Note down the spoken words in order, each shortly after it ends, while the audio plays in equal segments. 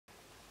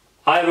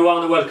Hi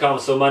everyone and welcome.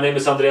 So my name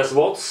is Andreas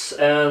Waatz,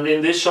 and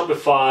in this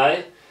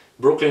Shopify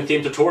Brooklyn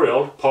theme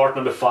tutorial, part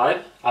number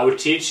 5, I will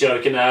teach you how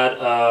you can add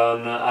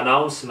an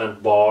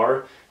announcement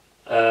bar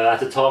at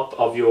the top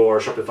of your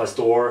Shopify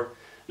store,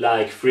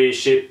 like free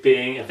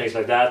shipping and things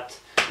like that.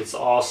 It's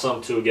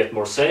awesome to get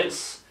more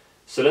sales.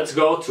 So let's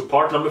go to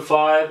part number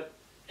 5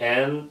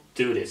 and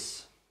do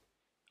this.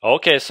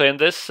 Okay, so in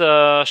this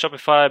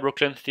Shopify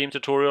Brooklyn theme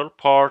tutorial,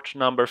 part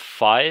number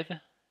 5,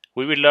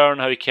 we will learn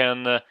how you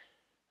can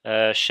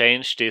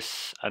change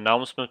this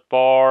announcement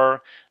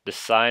bar,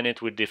 design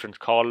it with different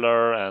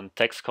color and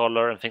text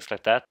color and things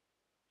like that,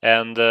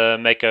 and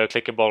make a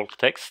clickable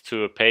text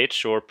to a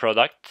page or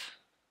product.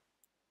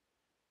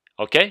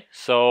 Okay,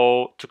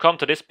 so to come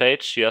to this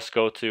page, you just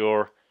go to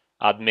your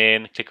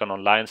admin, click on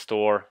online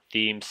store,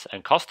 themes,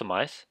 and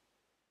customize.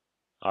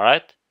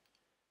 Alright,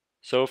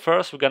 so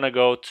first we're gonna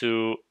go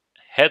to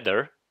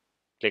header,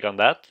 click on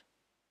that,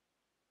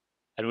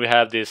 and we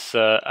have this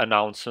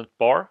announcement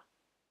bar.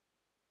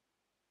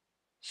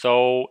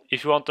 So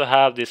if you want to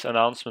have this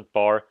announcement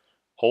bar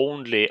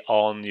only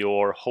on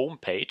your home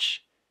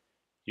page,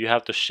 you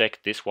have to check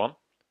this one.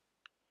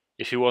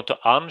 If you want to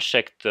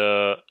uncheck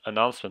the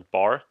announcement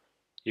bar,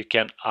 you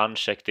can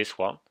uncheck this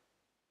one.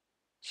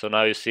 So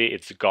now you see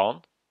it's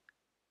gone.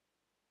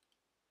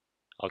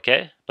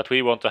 Okay, but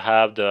we want to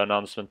have the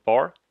announcement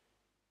bar.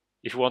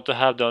 If you want to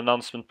have the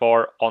announcement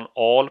bar on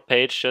all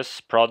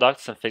pages,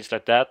 products and things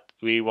like that,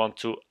 we want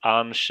to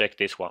uncheck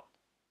this one.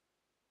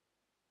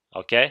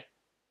 Okay.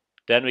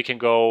 Then we can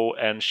go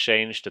and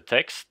change the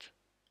text.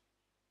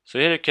 So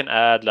here you can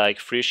add like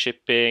free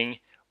shipping,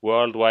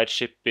 worldwide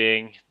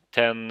shipping,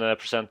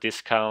 10%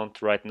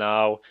 discount right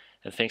now,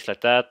 and things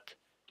like that.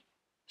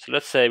 So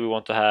let's say we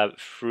want to have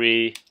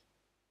free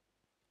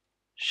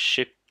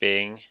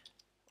shipping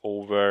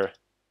over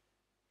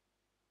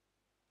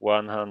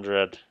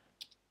 $100.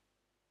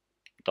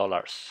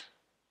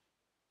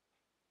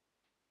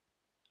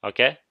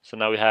 Okay, so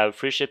now we have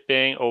free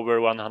shipping over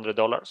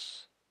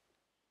 $100.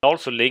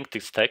 Also link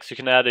this text. You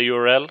can add a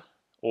URL,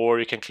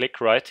 or you can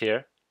click right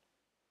here.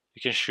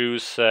 You can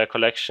choose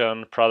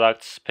collection,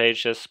 products,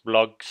 pages,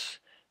 blogs,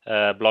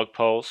 blog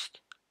post.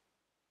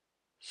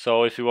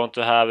 So if you want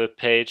to have a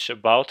page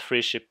about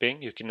free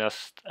shipping, you can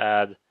just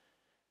add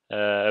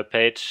a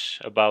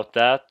page about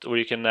that, or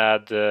you can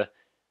add the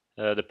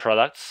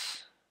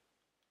products.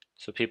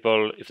 So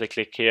people, if they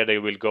click here, they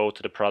will go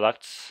to the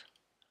products.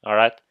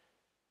 Alright.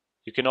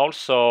 You can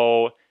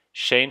also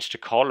change the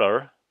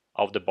color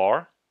of the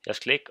bar.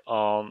 Just click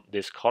on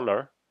this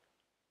color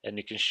and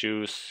you can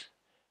choose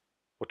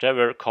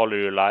whatever color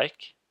you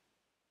like.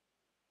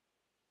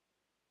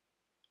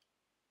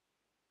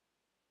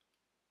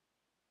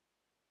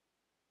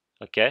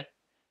 Okay,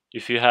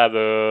 if you have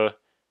a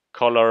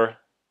color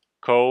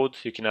code,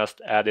 you can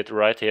just add it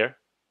right here.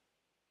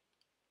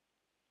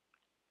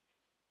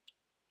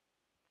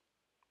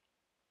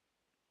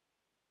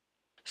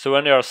 So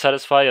when you are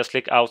satisfied, just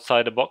click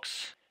outside the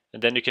box,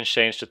 and then you can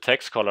change the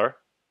text color.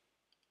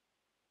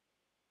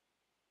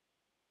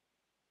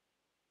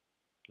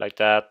 Like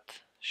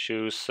that,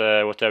 choose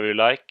whatever you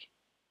like.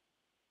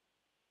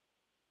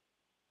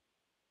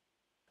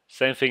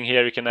 Same thing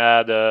here, you can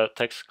add a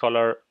text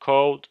color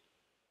code.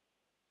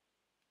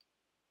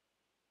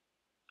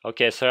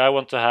 Okay, so I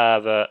want to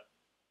have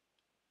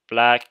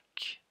black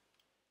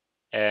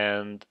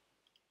and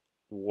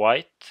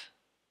white,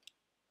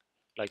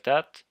 like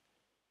that.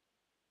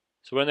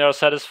 So when you are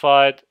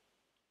satisfied,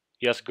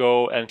 just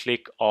go and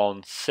click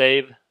on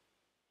save.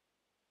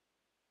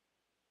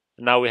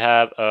 Now we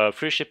have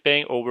free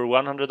shipping over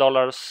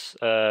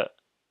 $100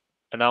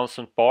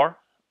 announcement bar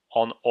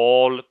on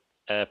all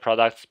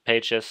products,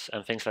 pages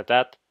and things like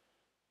that.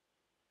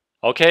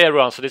 Okay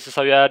everyone, so this is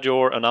how you add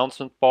your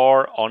announcement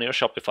bar on your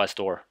Shopify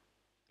store.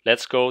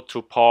 Let's go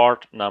to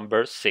part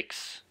number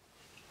 6.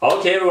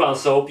 Okay everyone,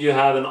 so hope you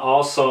have an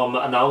awesome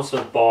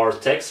announcement bar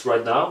text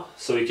right now,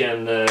 so you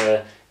can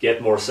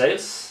get more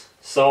sales.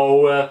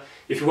 So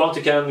if you want,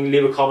 you can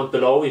leave a comment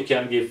below, you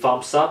can give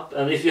thumbs up,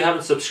 and if you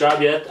haven't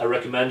subscribed yet, I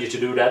recommend you to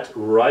do that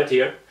right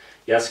here.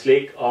 Just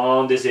click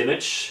on this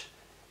image.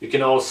 You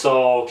can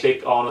also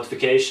click on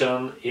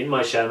notification in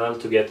my channel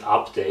to get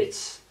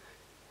updates.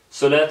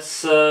 So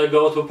let's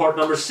go to part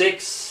number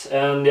 6,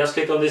 and just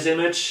click on this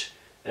image,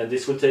 and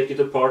this will take you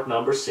to part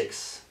number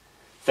 6.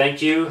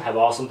 Thank you, have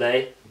an awesome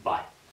day, bye.